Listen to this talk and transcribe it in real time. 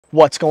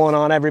What's going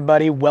on,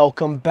 everybody?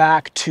 Welcome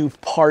back to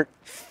part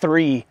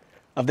 3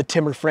 of the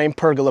timber frame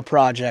pergola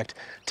project.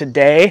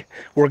 Today,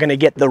 we're gonna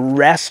get the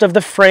rest of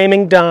the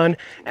framing done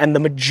and the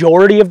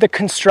majority of the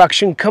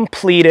construction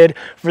completed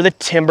for the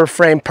timber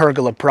frame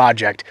pergola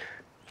project.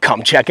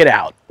 Come check it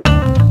out.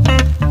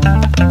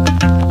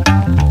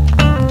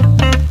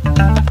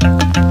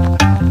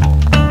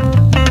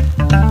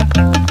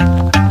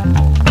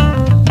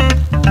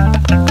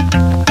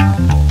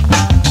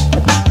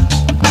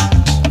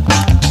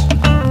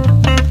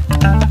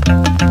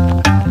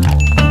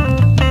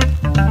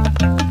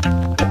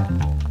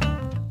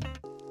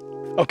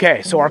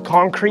 Okay, so our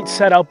concrete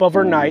set up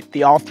overnight.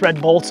 The all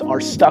thread bolts are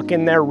stuck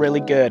in there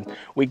really good.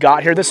 We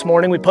got here this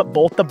morning, we put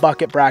both the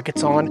bucket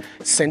brackets on,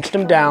 cinched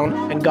them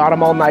down, and got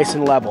them all nice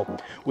and level.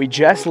 We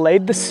just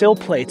laid the sill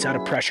plates out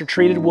of pressure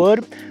treated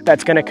wood.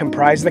 That's gonna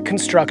comprise the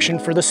construction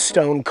for the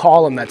stone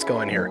column that's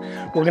going here.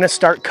 We're gonna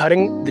start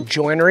cutting the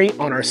joinery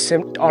on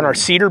our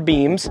cedar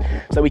beams so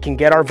that we can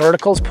get our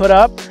verticals put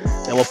up,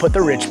 then we'll put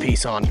the ridge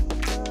piece on.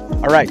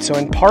 All right, so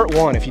in part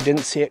 1, if you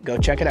didn't see it, go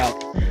check it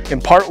out. In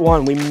part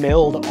 1, we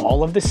milled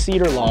all of the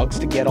cedar logs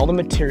to get all the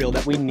material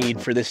that we need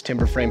for this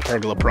timber frame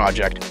pergola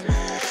project.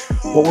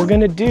 What we're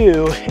gonna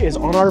do is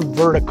on our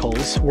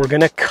verticals, we're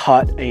gonna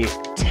cut a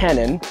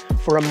tenon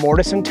for a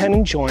mortise and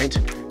tenon joint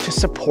to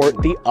support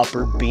the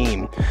upper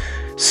beam.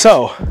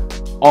 So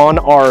on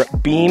our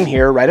beam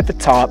here, right at the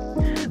top,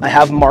 I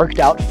have marked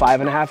out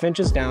 5.5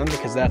 inches down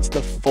because that's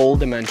the full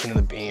dimension of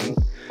the beam.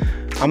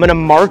 I'm gonna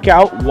mark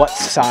out what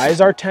size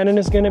our tenon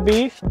is gonna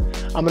be.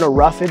 I'm gonna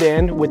rough it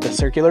in with the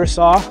circular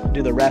saw,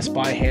 do the rest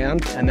by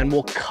hand, and then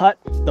we'll cut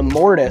the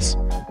mortise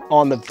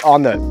on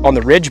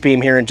the ridge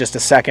beam here in just a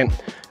second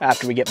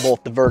after we get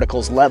both the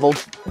verticals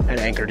leveled and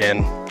anchored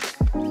in.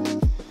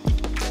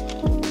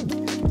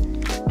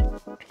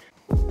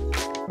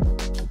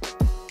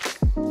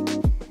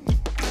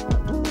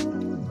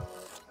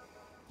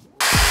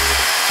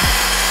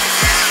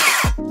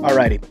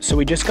 Alrighty, so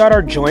we just got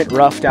our joint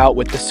roughed out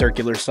with the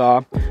circular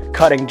saw,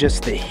 cutting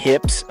just the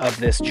hips of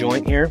this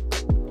joint here.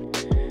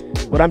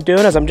 What I'm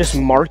doing is I'm just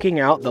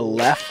marking out the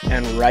left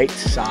and right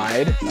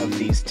side of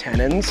these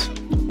tenons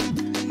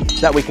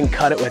so that we can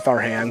cut it with our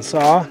hand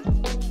saw.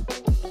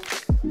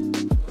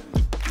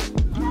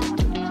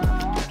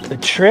 The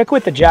trick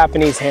with the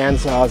Japanese hand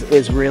saws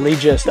is really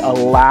just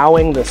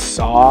allowing the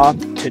saw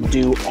to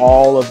do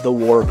all of the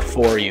work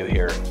for you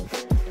here.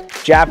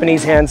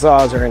 Japanese hand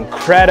saws are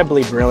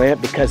incredibly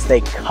brilliant because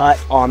they cut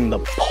on the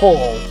pull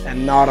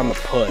and not on the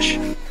push.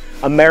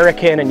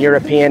 American and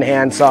European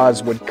hand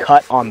saws would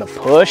cut on the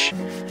push,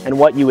 and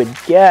what you would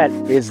get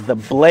is the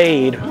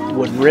blade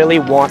would really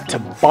want to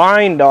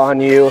bind on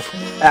you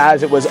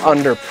as it was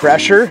under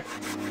pressure,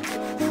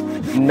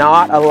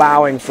 not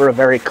allowing for a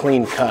very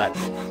clean cut.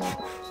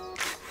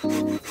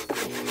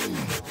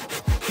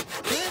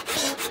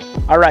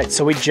 All right,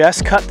 so we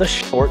just cut the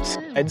short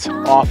sides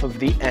off of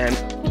the end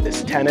of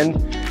this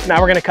tenon. Now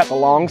we're gonna cut the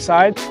long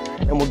sides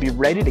and we'll be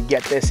ready to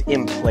get this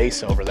in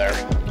place over there.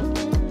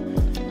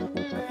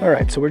 All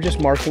right, so we're just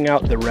marking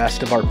out the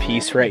rest of our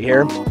piece right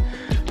here.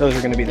 Those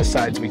are gonna be the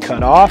sides we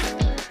cut off.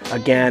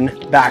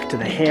 Again, back to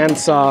the hand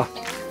saw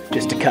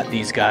just to cut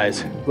these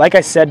guys. Like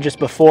I said just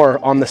before,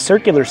 on the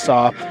circular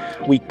saw,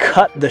 we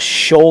cut the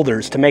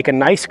shoulders to make a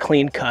nice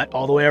clean cut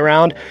all the way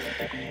around.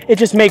 It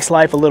just makes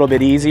life a little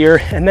bit easier,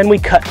 and then we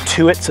cut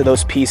to it so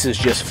those pieces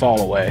just fall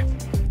away.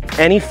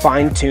 Any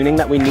fine tuning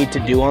that we need to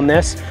do on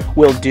this,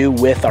 we'll do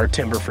with our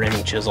timber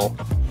framing chisel.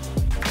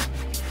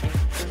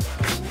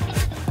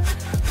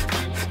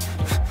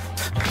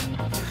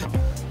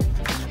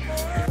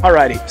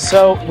 Alrighty,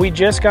 so we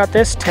just got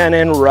this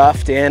tenon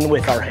roughed in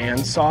with our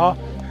hand saw.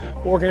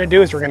 What we're gonna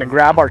do is we're gonna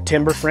grab our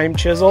timber frame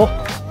chisel.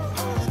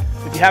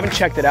 If you haven't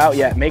checked it out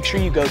yet, make sure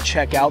you go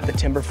check out the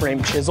timber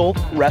frame chisel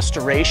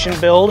restoration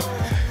build.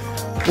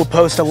 We'll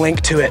post a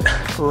link to it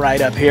right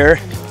up here.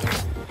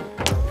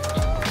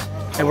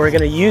 And we're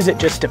gonna use it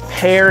just to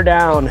pare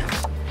down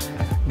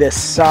this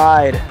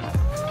side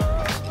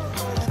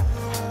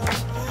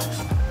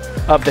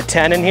of the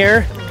tenon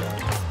here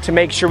to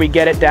make sure we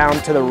get it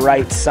down to the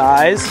right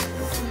size.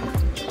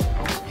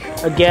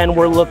 Again,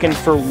 we're looking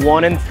for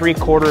 1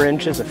 3/4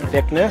 inches of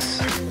thickness.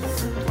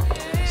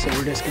 So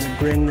we're just gonna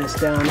bring this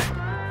down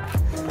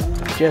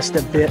just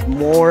a bit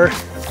more.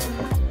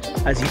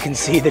 As you can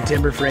see, the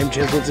timber frame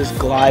chisel just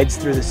glides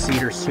through the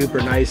cedar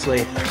super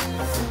nicely.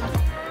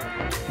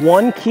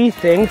 One key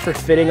thing for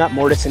fitting up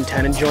mortise and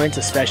tenon joints,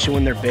 especially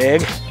when they're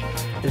big,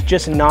 is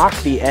just knock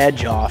the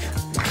edge off.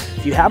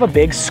 If you have a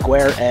big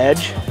square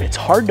edge, it's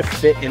hard to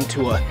fit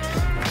into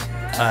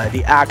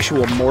the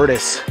actual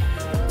mortise.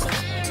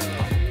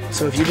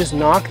 So if you just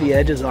knock the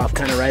edges off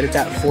kind of right at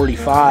that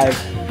 45,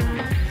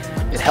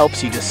 it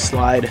helps you just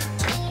slide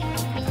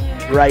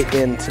right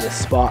into the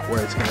spot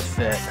where it's gonna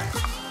fit.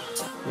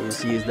 You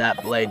just use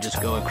that blade,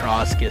 just go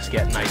across, just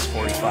get a nice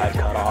 45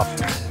 cut off.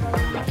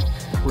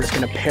 We're just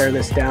gonna pare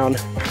this down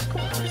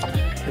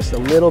just a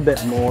little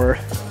bit more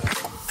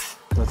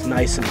so it's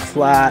nice and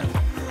flat.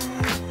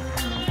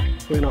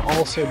 We're gonna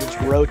also just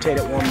rotate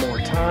it one more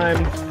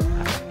time.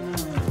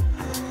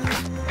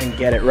 and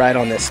get it right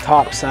on this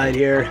top side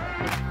here.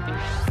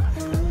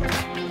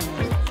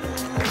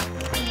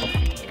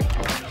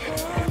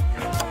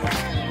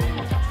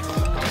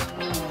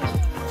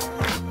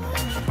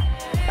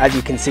 As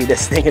you can see,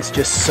 this thing is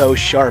just so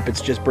sharp.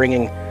 It's just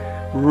bringing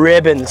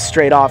ribbons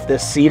straight off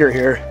this cedar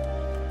here.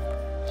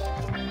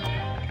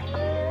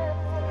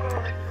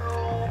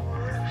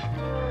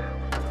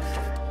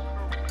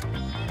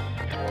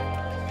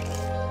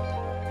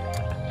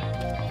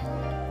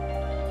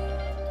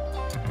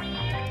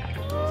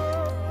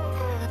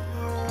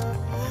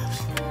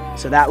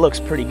 So that looks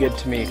pretty good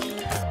to me.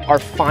 Our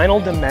final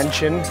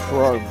dimension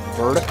for our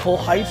vertical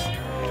height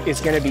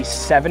is going to be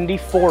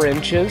 74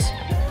 inches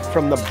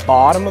from the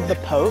bottom of the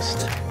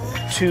post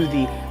to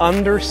the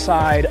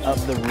underside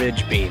of the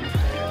ridge beam.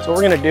 So what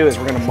we're going to do is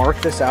we're going to mark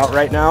this out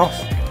right now.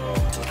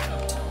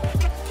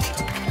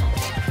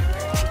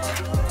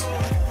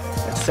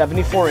 At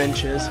 74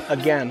 inches,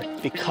 again,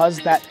 because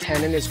that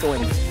tenon is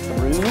going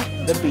through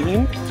the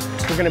beam,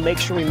 we're going to make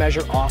sure we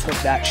measure off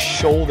of that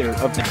shoulder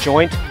of the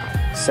joint,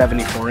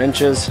 74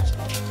 inches.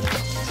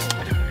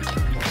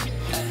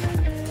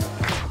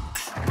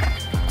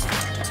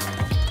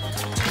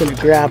 Going to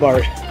grab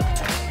our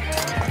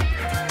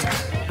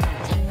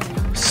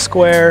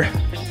square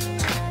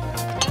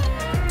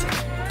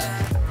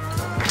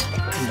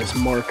and just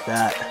mark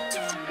that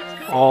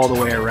all the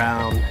way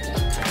around.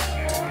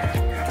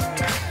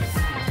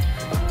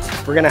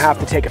 We're gonna have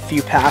to take a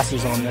few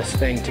passes on this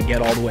thing to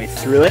get all the way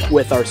through it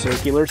with our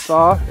circular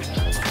saw.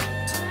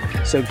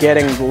 So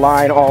getting the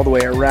line all the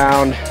way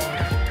around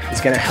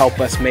is gonna help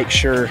us make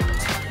sure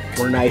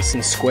we're nice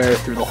and square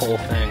through the whole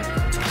thing.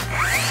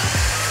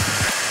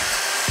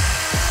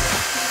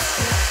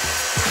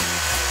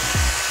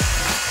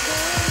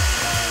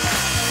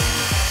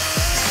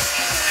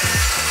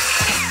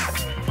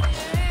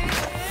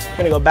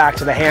 Gonna go back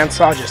to the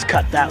handsaw, just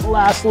cut that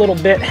last little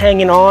bit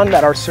hanging on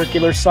that our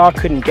circular saw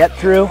couldn't get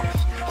through.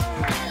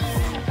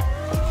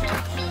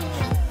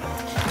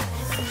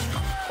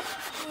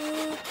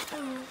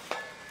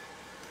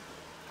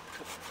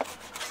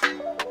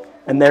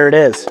 And there it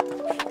is.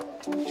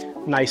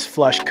 Nice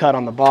flush cut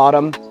on the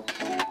bottom.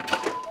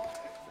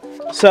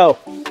 So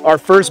our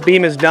first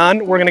beam is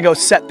done. We're gonna go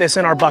set this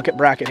in our bucket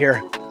bracket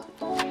here.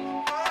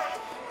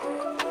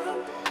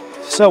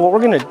 So what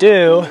we're gonna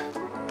do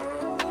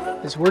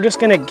is we're just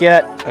gonna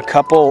get a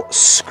couple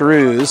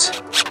screws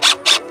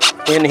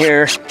in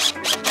here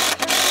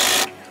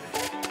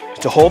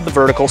to hold the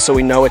vertical so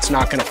we know it's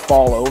not gonna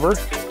fall over.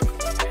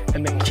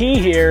 And the key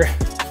here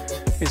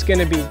is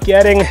gonna be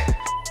getting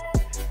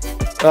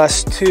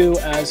us to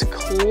as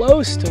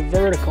close to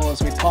vertical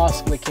as we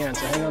possibly can.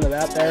 So hang on to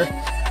that there.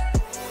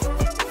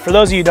 For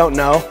those of you who don't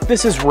know,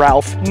 this is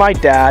Ralph, my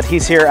dad.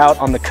 He's here out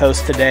on the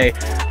coast today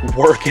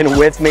working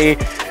with me.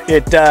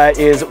 It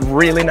is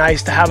really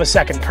nice to have a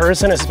second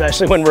person,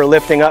 especially when we're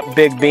lifting up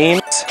big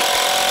beams.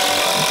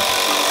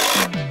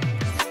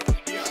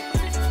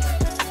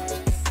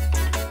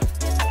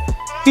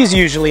 He's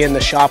usually in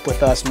the shop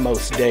with us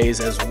most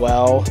days as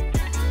well.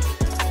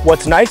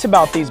 What's nice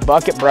about these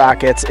bucket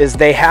brackets is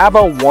they have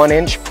a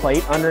 1-inch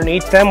plate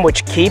underneath them,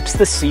 which keeps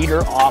the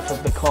cedar off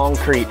of the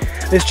concrete.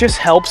 This just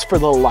helps for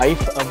the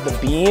life of the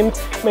beam,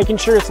 making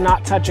sure it's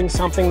not touching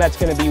something that's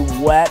going to be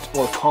wet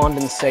or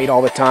condensate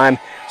all the time.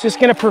 It's just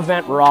going to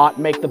prevent rot,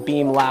 make the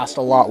beam last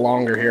a lot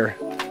longer here.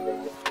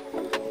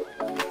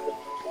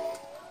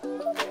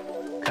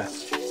 Okay.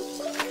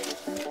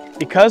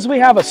 Because we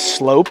have a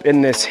slope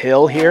in this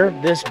hill here,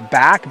 this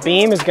back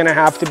beam is going to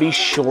have to be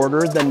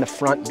shorter than the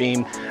front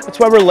beam. That's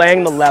why we're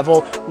laying the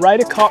level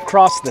right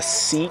across the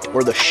seat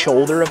or the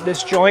shoulder of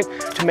this joint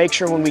to make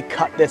sure when we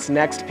cut this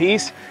next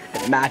piece,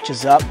 it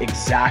matches up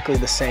exactly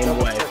the same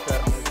way.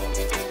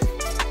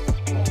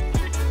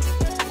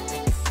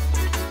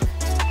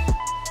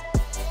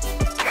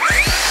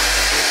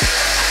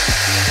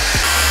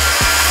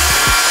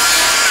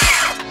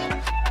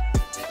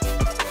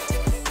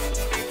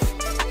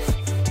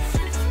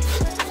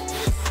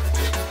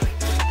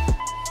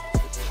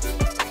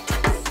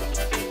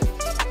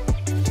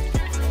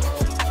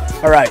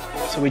 All right,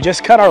 so we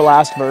just cut our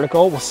last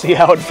vertical. We'll see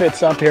how it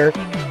fits up here.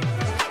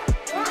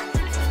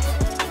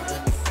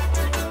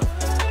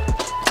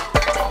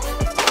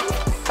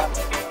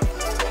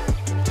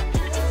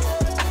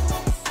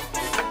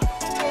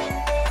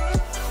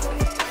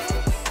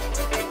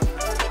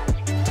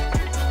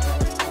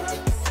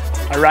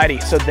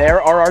 Alrighty, so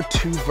there are our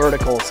two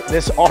verticals.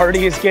 This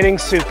already is getting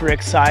super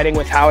exciting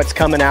with how it's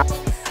coming out.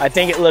 I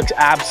think it looks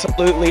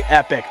absolutely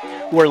epic.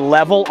 We're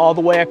level all the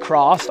way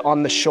across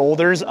on the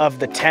shoulders of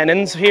the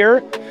tenons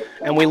here,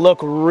 and we look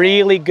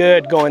really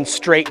good going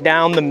straight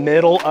down the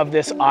middle of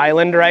this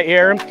island right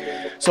here.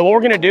 So what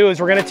we're gonna do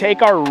is we're gonna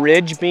take our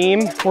ridge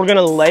beam, we're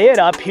gonna lay it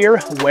up here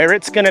where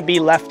it's gonna be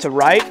left to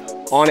right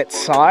on its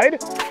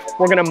side.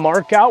 We're gonna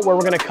mark out where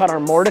we're gonna cut our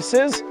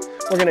mortises.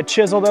 We're gonna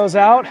chisel those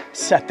out,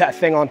 set that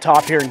thing on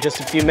top here in just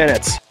a few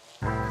minutes.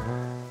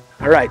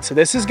 All right, so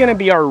this is gonna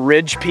be our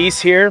ridge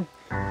piece here.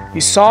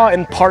 You saw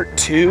in part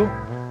 2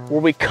 where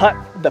we cut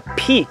the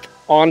peak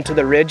onto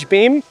the ridge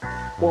beam.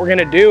 What we're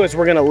gonna do is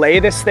we're gonna lay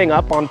this thing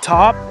up on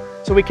top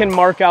so we can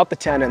mark out the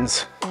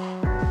tenons.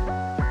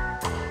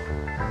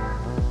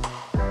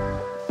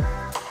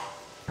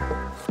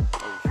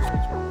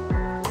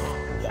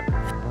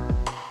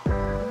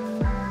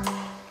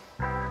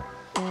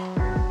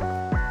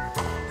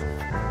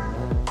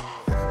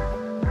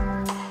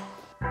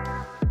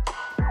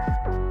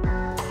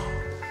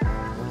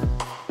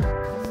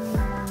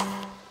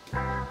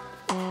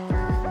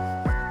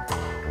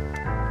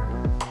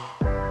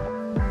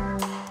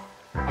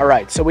 All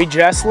right, so we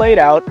just laid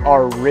out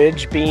our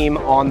ridge beam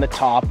on the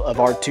top of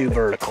our two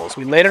verticals.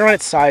 We laid it on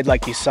its side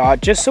like you saw,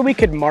 just so we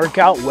could mark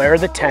out where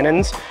the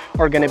tenons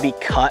are gonna be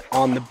cut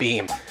on the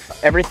beam.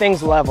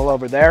 Everything's level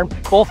over there,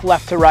 both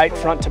left to right,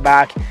 front to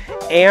back,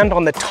 and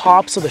on the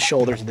tops of the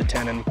shoulders of the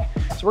tenon. So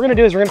what we're gonna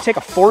do is we're gonna take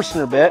a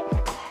Forstner bit,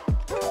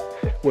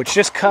 which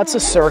just cuts a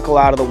circle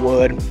out of the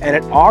wood, and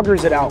it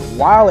augers it out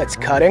while it's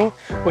cutting,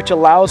 which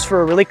allows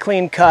for a really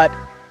clean cut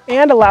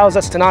and allows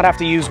us to not have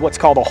to use what's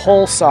called a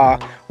hole saw,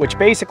 which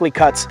basically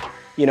cuts,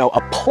 you know,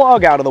 a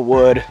plug out of the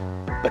wood,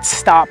 but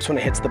stops when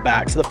it hits the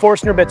back. So the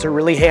Forstner bits are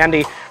really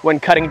handy when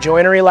cutting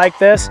joinery like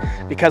this,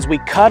 because we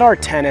cut our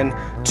tenon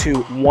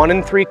to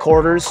 1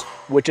 3/4,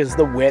 which is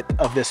the width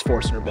of this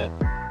Forstner bit.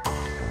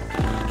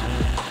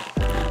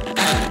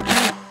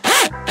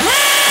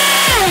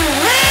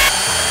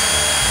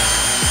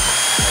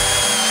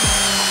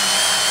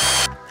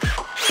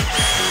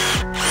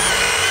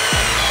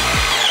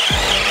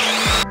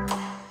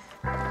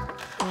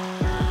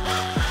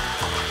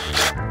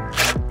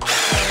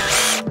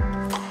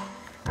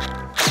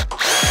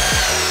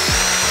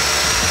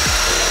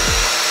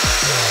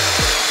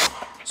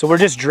 So we're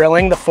just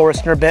drilling the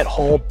Forstner bit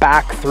hole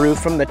back through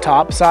from the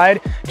top side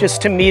just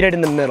to meet it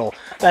in the middle.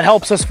 That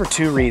helps us for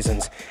two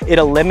reasons. It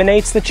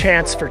eliminates the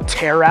chance for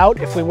tear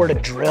out if we were to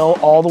drill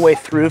all the way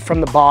through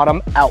from the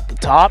bottom out the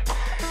top.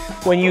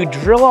 When you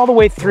drill all the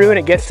way through and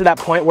it gets to that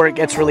point where it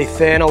gets really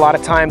thin, a lot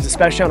of times,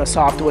 especially on a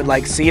softwood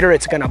like cedar,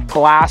 it's gonna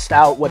blast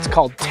out what's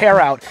called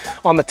tear out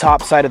on the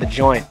top side of the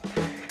joint.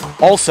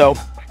 Also,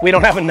 we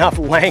don't have enough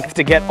length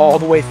to get all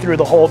the way through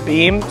the whole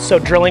beam, so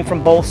drilling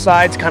from both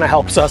sides kind of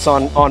helps us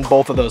on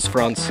both of those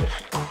fronts.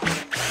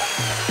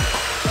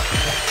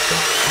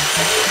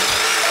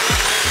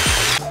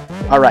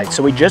 All right,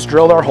 so we just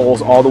drilled our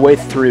holes all the way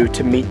through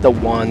to meet the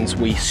ones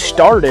we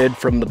started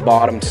from the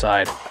bottom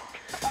side.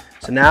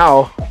 So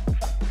now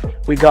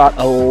we got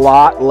a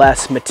lot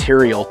less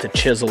material to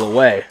chisel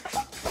away.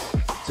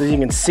 So as you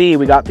can see,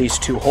 we got these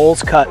two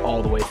holes cut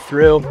all the way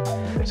through.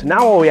 So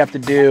now what we have to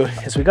do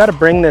is we got to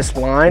bring this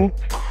line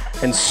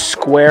and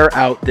square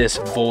out this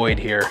void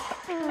here.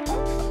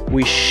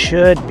 We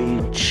should be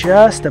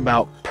just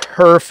about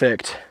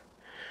perfect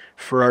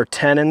for our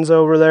tenons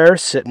over there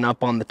sitting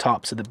up on the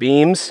tops of the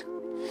beams.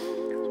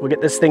 We'll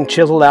get this thing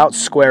chiseled out,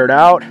 squared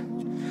out,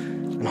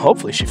 and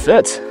hopefully she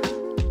fits.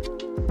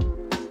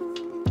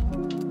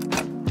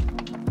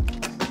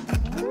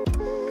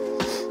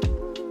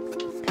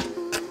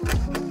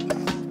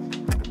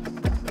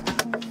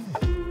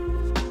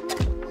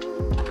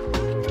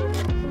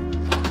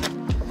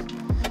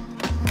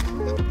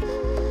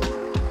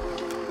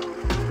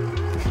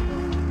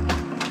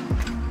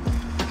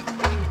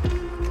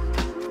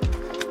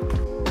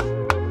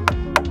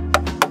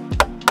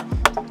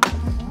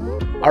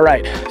 All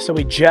right, so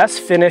we just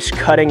finished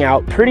cutting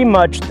out pretty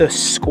much the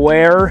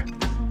square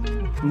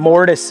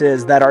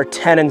mortises that our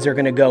tenons are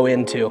gonna go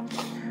into.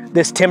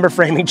 This timber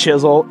framing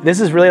chisel, this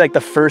is really like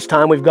the first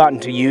time we've gotten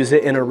to use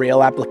it in a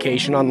real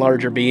application on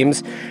larger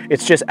beams.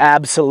 It's just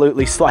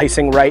absolutely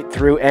slicing right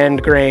through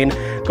end grain,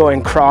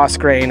 going cross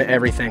grain,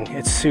 everything.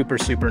 It's super,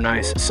 super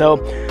nice.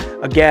 So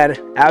again,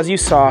 as you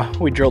saw,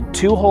 we drilled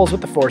 2 holes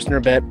with the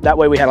Forstner bit. That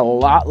way we had a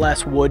lot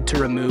less wood to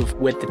remove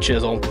with the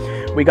chisel.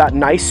 We got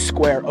nice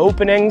square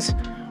openings.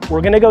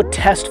 We're gonna go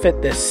test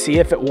fit this, see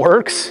if it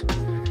works.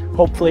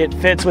 Hopefully it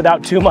fits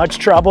without too much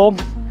trouble.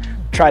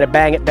 Try to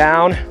bang it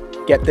down,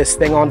 get this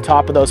thing on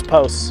top of those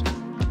posts.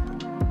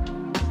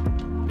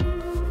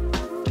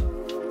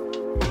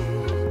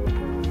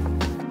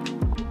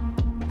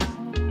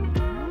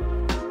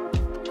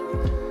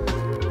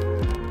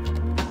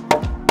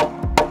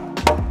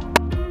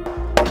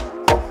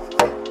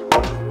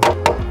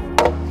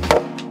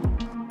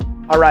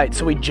 All right,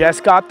 so we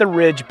just got the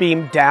ridge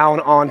beam down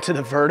onto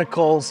the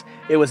verticals.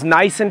 It was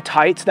nice and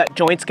tight, so that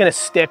joint's gonna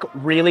stick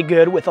really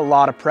good with a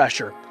lot of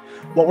pressure.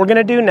 What we're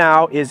gonna do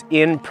now is,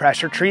 in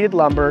pressure treated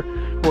lumber,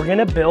 we're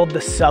gonna build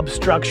the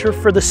substructure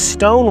for the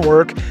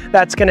stonework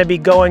that's gonna be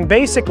going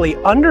basically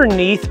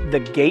underneath the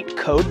gate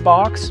code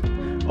box,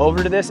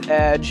 over to this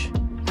edge,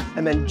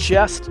 and then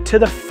just to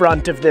the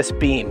front of this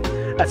beam.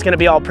 That's gonna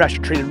be all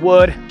pressure treated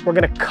wood. We're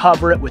gonna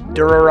cover it with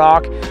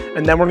Durarock,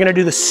 and then we're gonna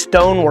do the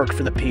stonework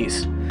for the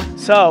piece.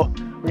 So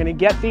we're gonna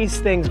get these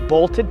things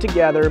bolted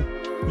together.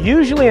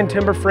 Usually in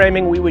timber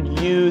framing, we would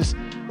use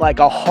like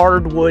a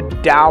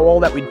hardwood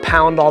dowel that we'd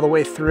pound all the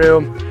way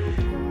through.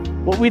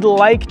 What we'd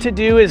like to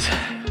do is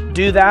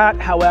do that.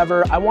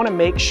 However, I wanna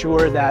make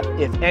sure that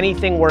if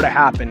anything were to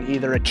happen,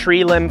 either a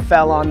tree limb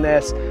fell on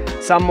this,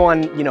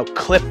 someone, you know,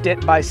 clipped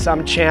it by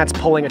some chance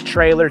pulling a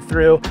trailer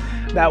through,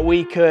 that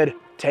we could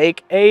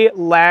take a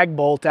lag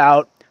bolt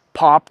out,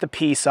 pop the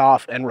piece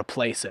off, and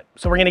replace it.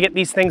 So we're gonna get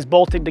these things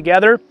bolted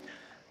together,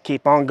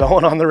 keep on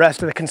going on the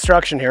rest of the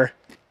construction here.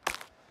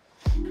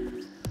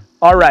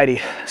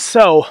 Alrighty,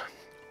 so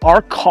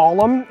our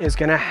column is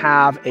gonna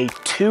have a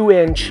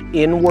 2-inch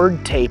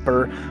inward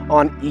taper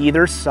on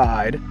either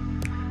side,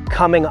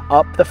 coming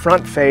up the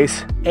front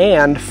face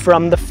and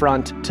from the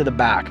front to the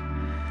back.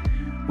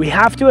 We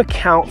have to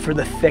account for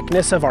the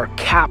thickness of our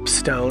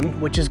capstone,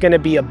 which is going to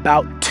be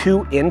about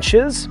 2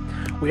 inches.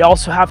 We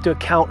also have to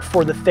account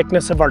for the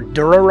thickness of our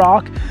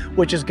Durarock,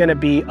 which is going to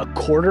be a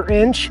 1/4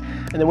 inch.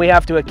 And then we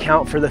have to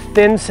account for the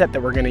thin set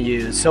that we're going to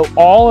use. So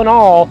all in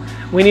all,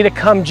 we need to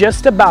come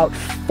just about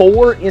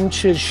 4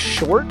 inches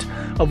short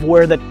of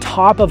where the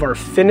top of our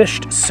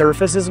finished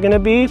surface is going to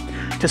be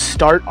to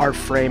start our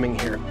framing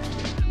here.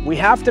 We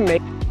have to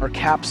make our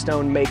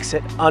capstone makes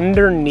it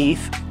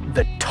underneath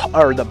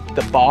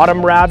the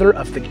bottom rather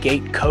of the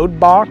gate code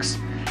box.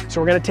 So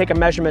we're going to take a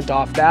measurement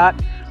off that,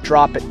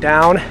 drop it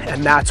down,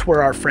 and that's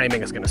where our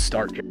framing is going to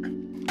start here.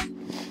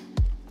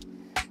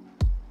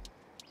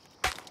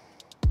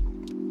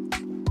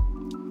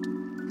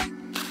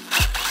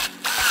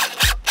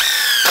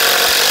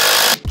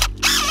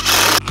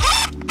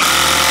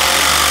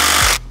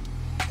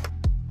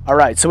 All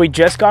right, so we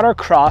just got our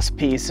cross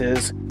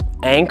pieces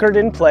anchored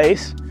in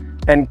place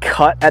and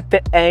cut at the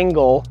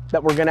angle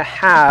that we're gonna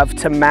have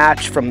to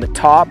match from the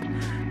top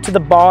to the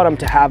bottom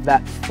to have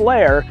that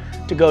flare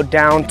to go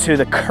down to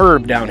the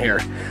curb down here.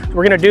 What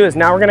we're gonna do is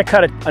now we're gonna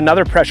cut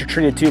another pressure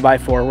treated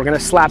 2x4. We're gonna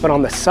slap it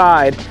on the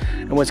side,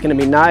 and what's gonna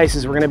be nice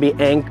is we're gonna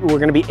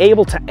be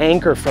able to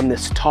anchor from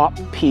this top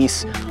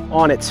piece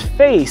on its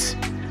face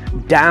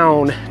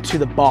down to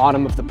the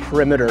bottom of the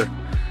perimeter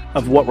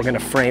of what we're gonna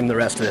frame the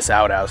rest of this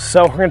out as.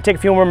 So we're gonna take a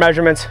few more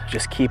measurements,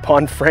 just keep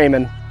on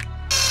framing.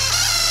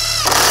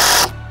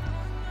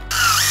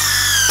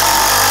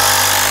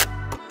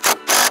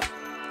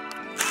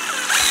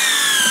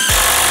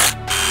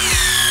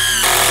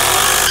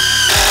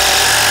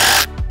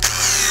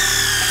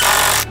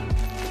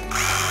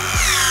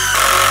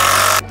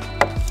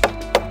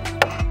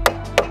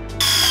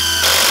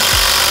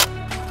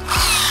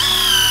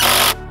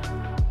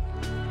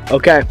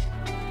 Okay,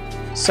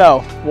 so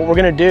what we're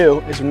gonna do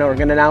is we're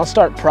gonna now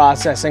start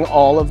processing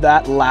all of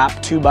that lap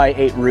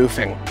 2x8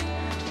 roofing.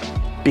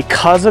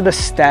 Because of the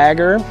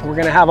stagger, we're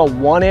gonna have a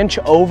 1-inch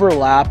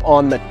overlap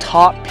on the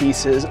top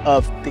pieces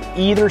of the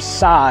either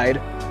side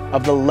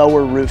of the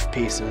lower roof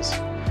pieces.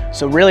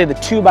 So really the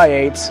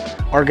 2x8s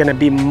are gonna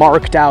be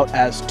marked out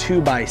as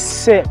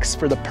 2x6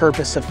 for the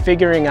purpose of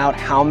figuring out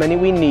how many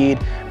we need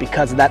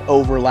because of that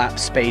overlap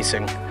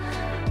spacing.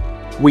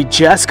 We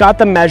just got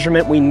the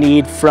measurement we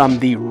need from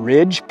the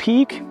ridge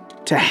peak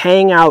to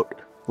hang out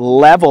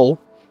level,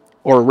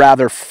 or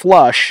rather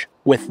flush,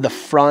 with the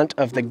front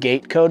of the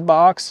gate code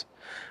box.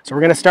 So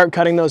we're gonna start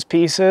cutting those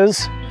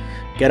pieces,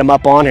 get them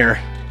up on here.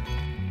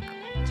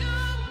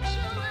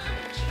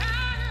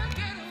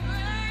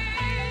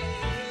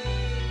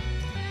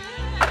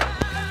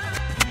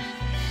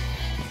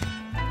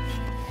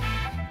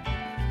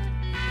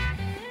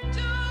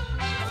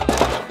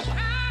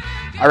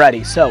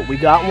 Alrighty, so we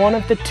got one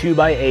of the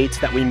 2x8s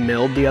that we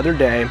milled the other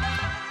day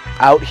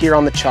out here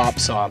on the chop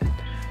saw.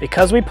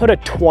 Because we put a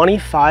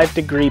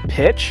 25-degree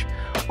pitch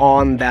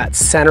on that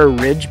center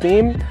ridge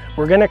beam,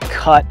 we're gonna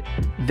cut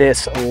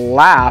this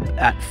lap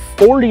at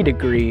 40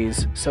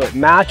 degrees so it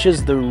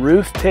matches the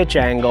roof pitch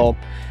angle.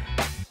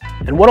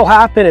 And what'll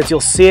happen is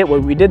you'll see it,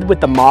 what we did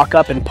with the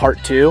mock-up in part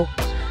 2,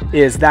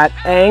 is that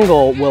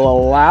angle will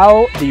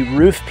allow the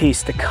roof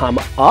piece to come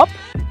up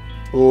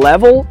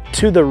level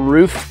to the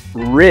roof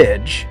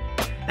ridge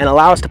and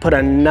allow us to put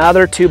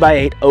another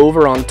 2x8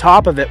 over on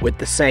top of it with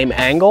the same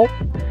angle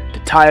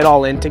to tie it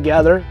all in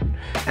together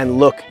and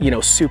look, you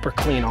know, super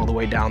clean all the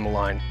way down the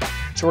line.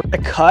 So we're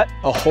gonna cut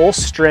a whole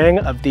string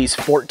of these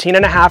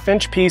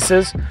 14.5-inch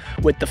pieces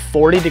with the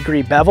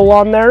 40-degree bevel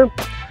on there,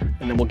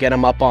 and then we'll get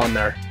them up on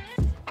there.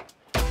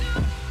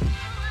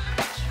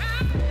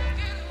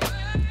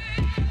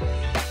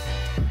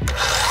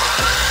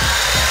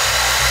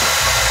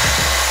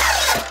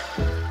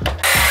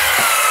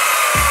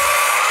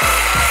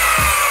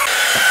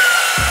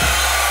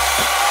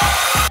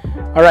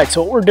 All right,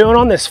 so what we're doing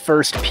on this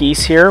first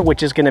piece here,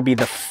 which is gonna be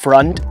the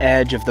front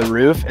edge of the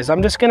roof, is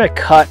I'm just gonna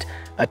cut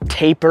a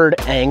tapered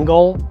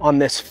angle on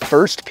this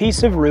first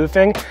piece of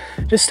roofing,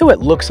 just so it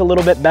looks a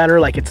little bit better,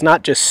 like it's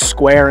not just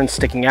square and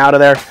sticking out of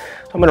there.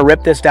 So I'm gonna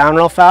rip this down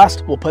real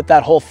fast. We'll put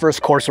that whole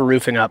first course of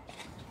roofing up.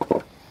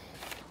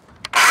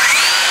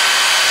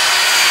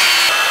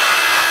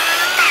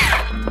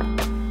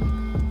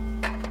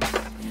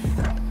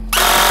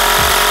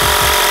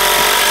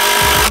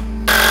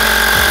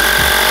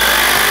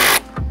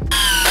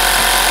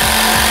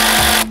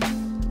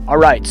 All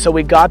right, so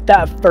we got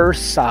that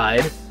first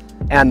side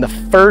and the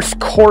first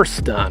course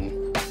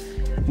done.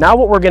 Now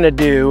what we're gonna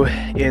do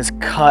is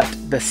cut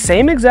the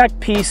same exact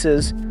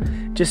pieces,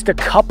 just a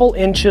couple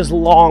inches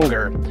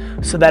longer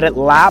so that it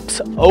laps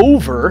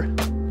over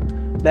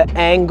the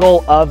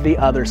angle of the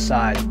other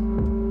side.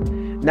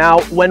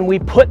 Now, when we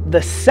put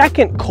the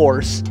second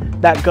course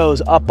that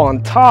goes up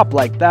on top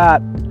like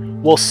that,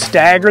 we'll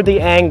stagger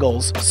the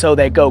angles so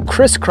they go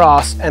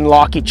crisscross and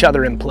lock each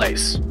other in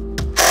place.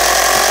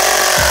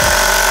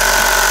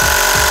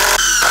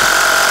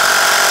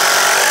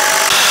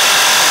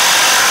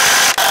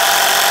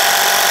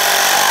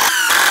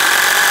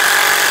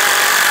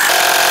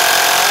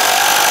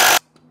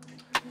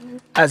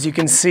 As you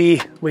can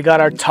see, we got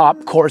our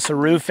top course of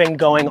roofing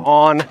going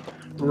on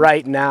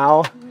right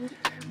now.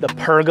 The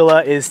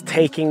pergola is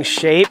taking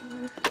shape.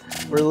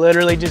 We're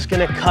literally just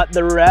gonna cut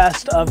the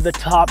rest of the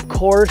top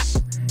course,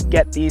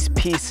 get these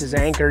pieces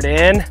anchored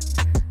in,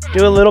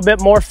 do a little bit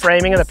more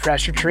framing of the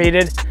pressure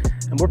treated,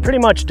 and we're pretty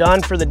much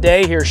done for the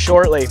day here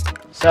shortly.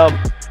 So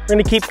we're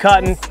gonna keep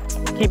cutting,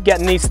 keep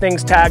getting these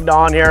things tagged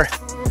on here.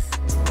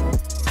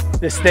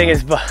 This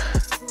thing's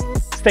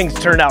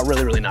turned out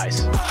really, really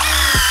nice.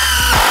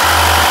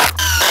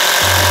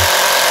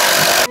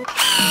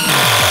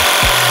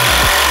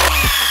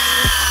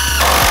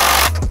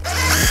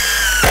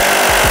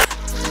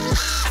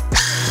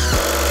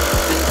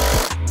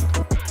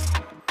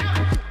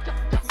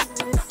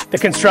 The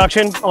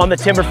construction on the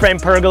timber frame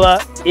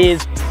pergola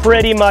is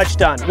pretty much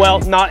done. Well,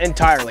 not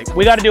entirely.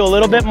 We got to do a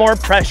little bit more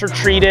pressure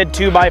treated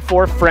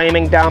 2x4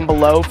 framing down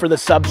below for the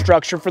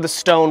substructure for the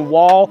stone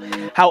wall.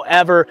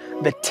 However,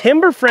 the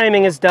timber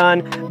framing is done.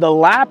 The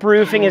lap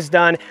roofing is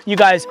done. You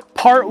guys,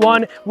 part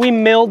 1, we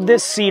milled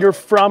this cedar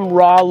from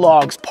raw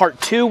logs.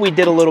 Part 2, we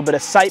did a little bit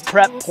of site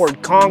prep,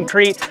 poured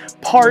concrete.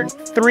 Part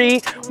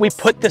 3, we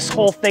put this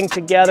whole thing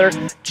together.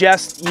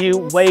 Just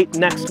you wait.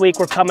 Next week,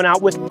 we're coming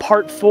out with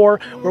part 4,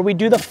 where we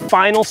do the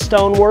final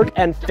stonework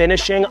and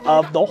finishing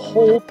of the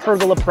whole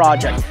pergola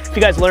project. If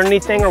you guys learned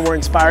anything or were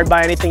inspired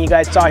by anything you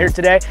guys saw here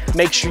today,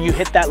 make sure you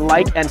hit that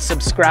like and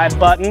subscribe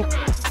button.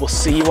 We'll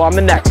see you on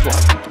the next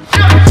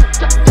one.